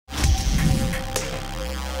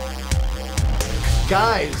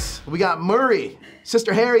Guys, we got Murray,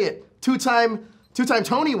 Sister Harriet, two-time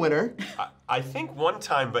Tony winner. I think one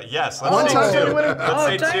time, but yes, let's One-time say Tony two. winner.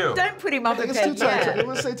 Let's say two. Don't put him up I think again. it's two-time.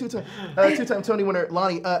 Let's say two-time Tony winner.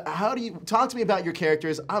 Lonnie, how do you talk to me about your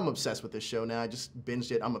characters? I'm obsessed with this show now. I just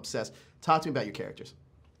binged it. I'm obsessed. Talk to me about your characters.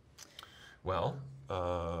 Well,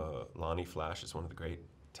 Lonnie Flash is one of the great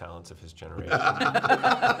talents of his generation.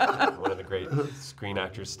 One of the great screen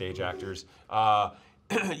actors, stage actors.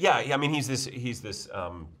 Yeah, I mean, he's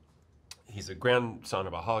a grandson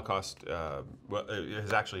of a Holocaust.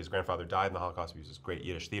 His grandfather died in the Holocaust. He was this great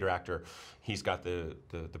Yiddish theater actor. He's got the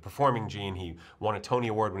performing gene. He won a Tony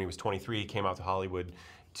Award when he was 23. He came out to Hollywood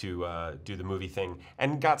to do the movie thing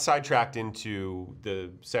and got sidetracked into the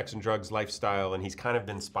sex and drugs lifestyle, and he's kind of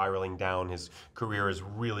been spiraling down. His career has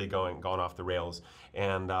really gone off the rails.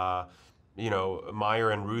 And you know,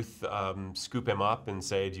 Meyer and Ruth scoop him up and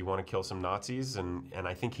say, "Do you want to kill some Nazis?" And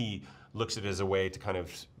I think he looks at it as a way to kind of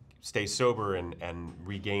stay sober and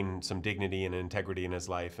regain some dignity and integrity in his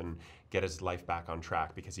life and get his life back on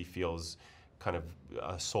track, because he feels kind of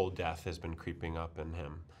a soul death has been creeping up in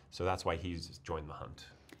him. So that's why he's joined the hunt.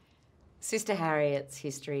 Sister Harriet's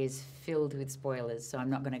history is filled with spoilers, so I'm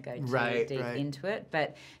not going to go too deep into it,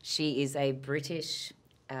 but she is a British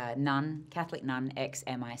nun, Catholic nun,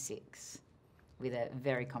 ex-MI6, with a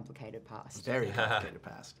very complicated past. Very complicated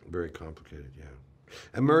past. Very complicated, yeah.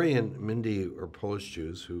 And Murray and Mindy are Polish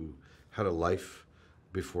Jews who had a life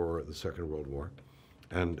before the Second World War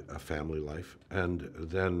and a family life, and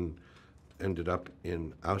then ended up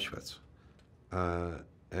in Auschwitz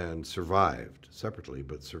and survived separately,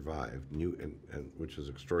 but survived, which is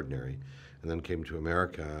extraordinary, and then came to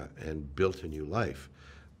America and built a new life.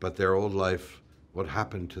 But their old life, what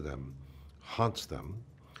happened to them, haunts them,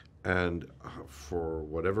 and for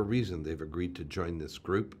whatever reason, they've agreed to join this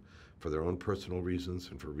group for their own personal reasons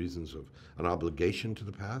and for reasons of an obligation to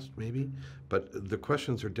the past, maybe. But the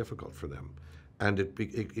questions are difficult for them. And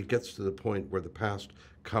it gets to the point where the past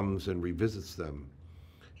comes and revisits them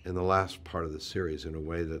in the last part of the series in a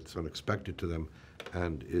way that's unexpected to them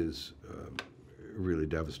and is really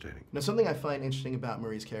devastating. Now, something I find interesting about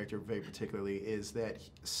Murray's character very particularly is that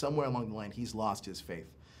somewhere along the line, he's lost his faith.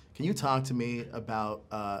 Can you talk to me about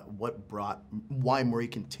why Murray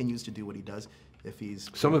continues to do what he does? If he's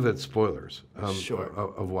some of it's spoilers sure.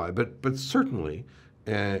 of why, but certainly,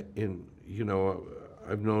 I've known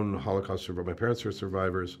Holocaust survivors. My parents are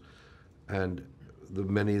survivors, and the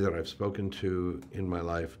many that I've spoken to in my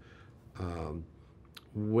life,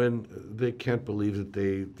 when they can't believe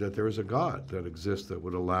that there is a God that exists that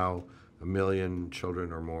would allow 1 million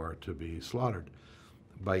children or more to be slaughtered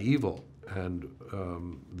by evil, and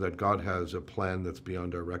that God has a plan that's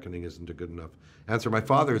beyond our reckoning isn't a good enough answer. My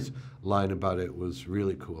father's line about it was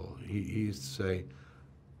really cool. He used to say,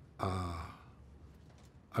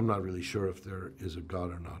 I'm not really sure if there is a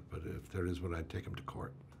God or not, but if there is one, I'd take him to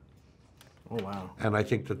court. Oh, wow. And I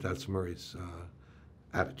think that's Murray's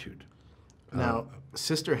attitude. Now,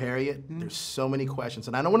 Sister Harriet, there's so many questions,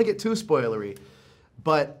 and I don't want to get too spoilery,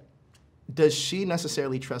 but does she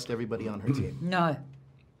necessarily trust everybody on her team? No.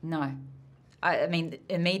 I mean,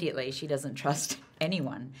 immediately she doesn't trust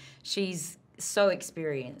anyone. She's so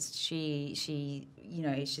experienced. She's a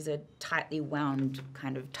tightly wound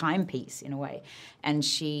kind of timepiece in a way, and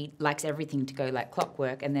she likes everything to go like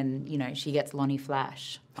clockwork. And then she gets Lonnie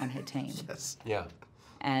Flash on her team. Yes. Yeah.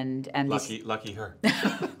 And lucky her.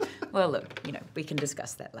 Well, look, we can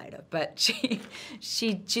discuss that later. But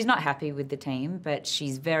she's not happy with the team, but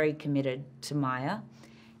she's very committed to Maya.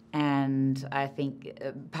 And I think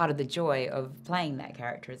part of the joy of playing that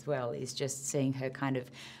character as well is just seeing her kind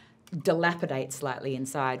of dilapidate slightly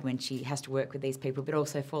inside when she has to work with these people, but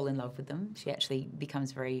also fall in love with them. She actually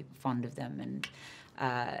becomes very fond of them, and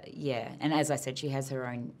and as I said, she has her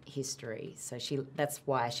own history, so that's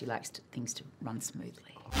why she likes things to run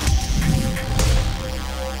smoothly.